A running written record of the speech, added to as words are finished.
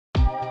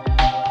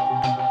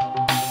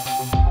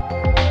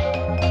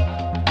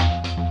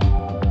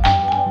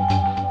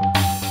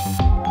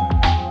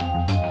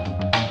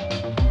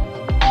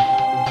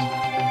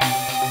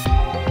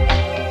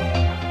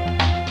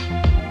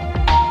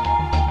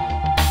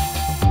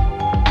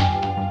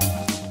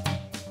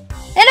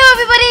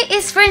everybody,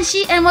 it's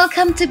Frenchie and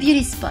welcome to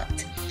Beauty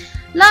Spot.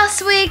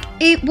 Last week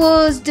it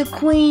was the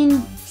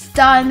Queen's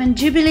Diamond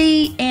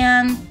Jubilee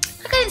and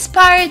I got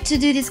inspired to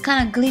do this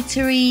kind of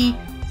glittery,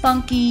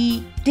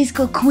 funky,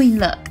 disco queen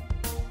look.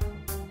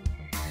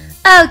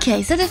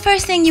 Okay, so the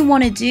first thing you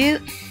want to do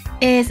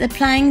is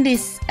applying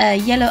this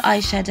yellow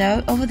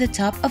eyeshadow over the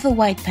top of a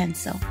white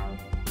pencil.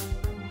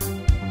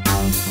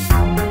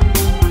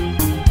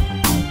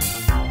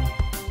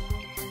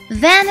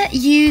 Then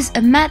use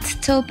a matte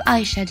taupe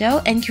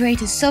eyeshadow and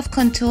create a soft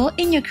contour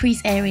in your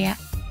crease area.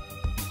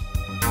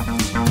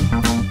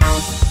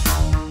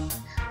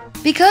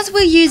 Because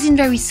we're using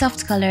very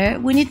soft color,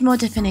 we need more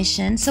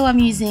definition, so I'm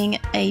using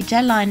a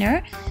gel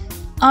liner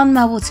on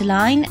my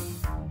waterline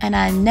and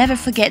I never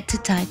forget to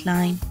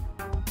tightline.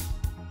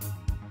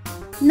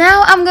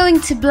 Now I'm going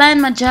to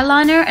blend my gel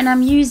liner and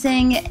I'm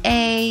using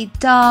a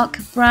dark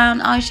brown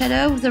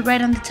eyeshadow with a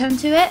red undertone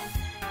to it,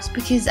 just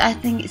because I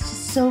think it's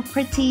just so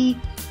pretty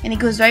and it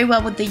goes very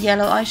well with the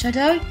yellow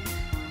eyeshadow.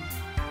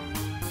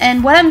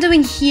 And what I'm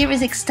doing here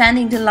is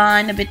extending the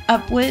line a bit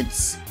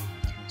upwards,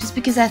 just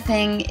because I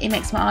think it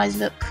makes my eyes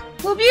look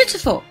more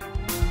beautiful.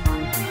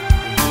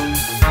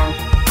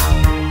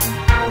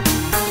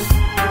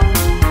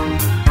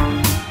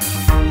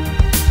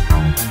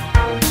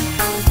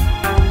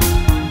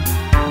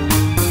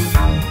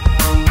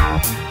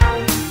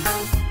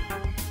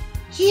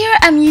 Here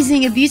I'm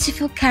using a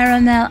beautiful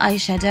caramel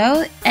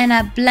eyeshadow and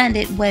I blend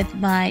it with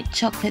my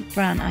chocolate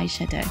brown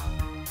eyeshadow,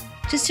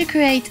 just to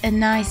create a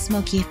nice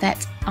smoky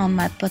effect on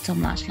my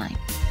bottom lash line.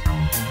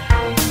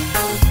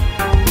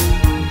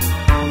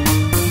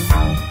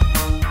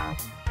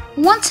 I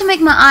want to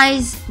make my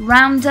eyes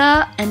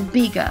rounder and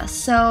bigger,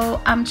 so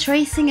I'm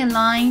tracing a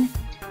line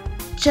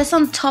just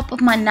on top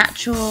of my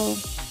natural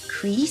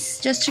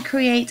crease, just to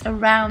create a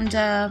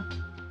rounder,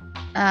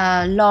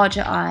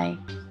 larger eye.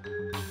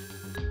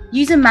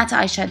 Use a matte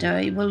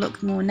eyeshadow, it will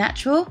look more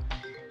natural.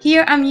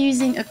 Here I'm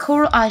using a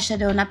coral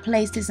eyeshadow and I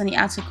place this on the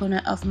outer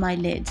corner of my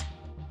lid.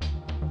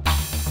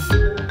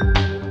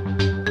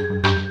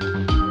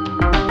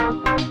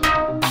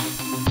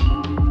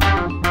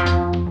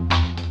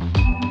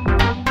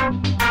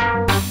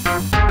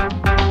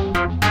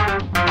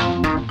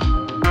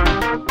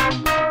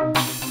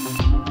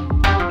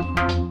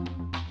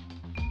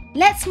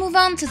 Let's move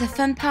on to the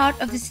fun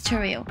part of this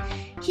tutorial.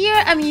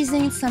 Here I'm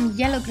using some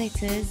yellow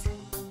glitters.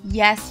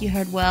 Yes, you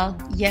heard well,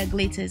 yeah,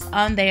 glitters,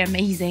 aren't they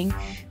amazing?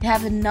 They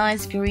have a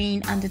nice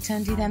green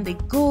undertone to them, they're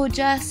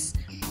gorgeous.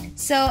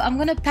 So I'm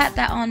gonna pat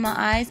that on my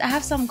eyes. I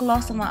have some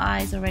gloss on my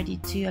eyes already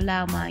to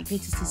allow my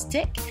glitters to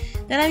stick.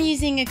 Then I'm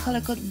using a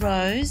color called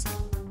Rose.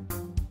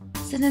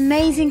 It's an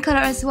amazing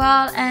color as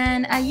well,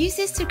 and I use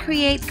this to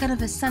create kind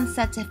of a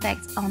sunset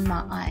effect on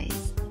my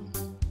eyes.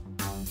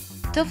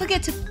 Don't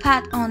forget to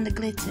pat on the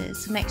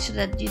glitters to make sure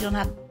that you don't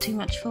have too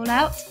much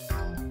fallout.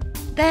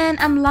 Then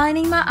I'm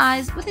lining my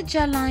eyes with a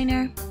gel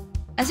liner.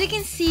 As you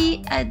can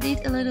see, I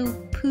did a little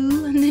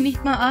poo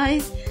underneath my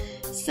eyes,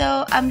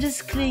 so I'm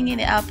just cleaning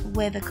it up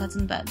with a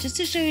cotton bud, just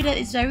to show you that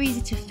it's very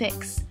easy to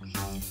fix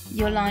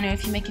your liner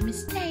if you make a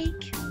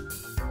mistake.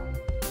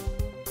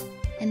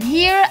 And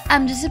here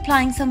I'm just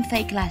applying some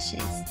fake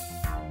lashes.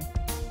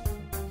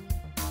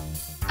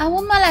 I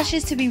want my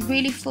lashes to be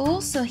really full,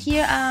 so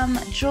here I'm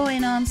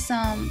drawing on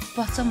some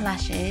bottom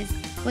lashes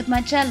with my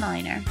gel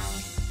liner.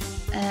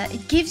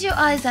 It gives your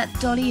eyes that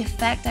dolly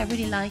effect, I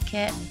really like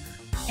it,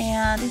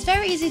 and it's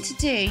very easy to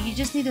do. You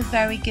just need a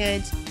very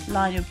good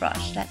liner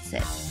brush, that's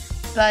it.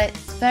 But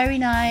it's very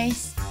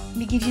nice,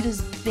 and it gives you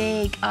those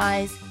big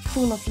eyes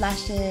full of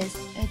lashes.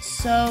 It's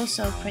so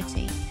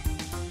pretty.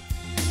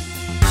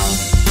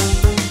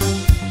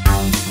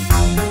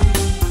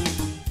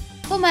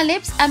 For my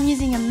lips, I'm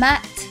using a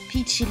matte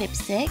peachy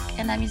lipstick,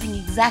 and I'm using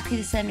exactly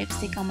the same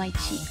lipstick on my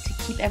cheek to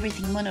keep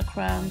everything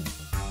monochrome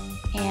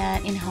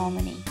and in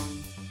harmony.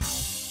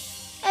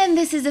 And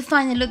this is the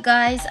final look,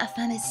 guys. I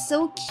found it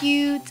so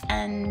cute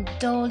and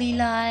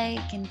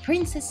dolly-like and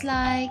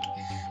princess-like.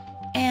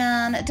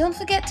 And don't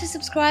forget to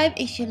subscribe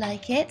if you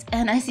like it.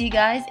 And I see you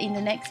guys in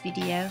the next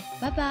video.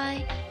 Bye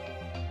bye.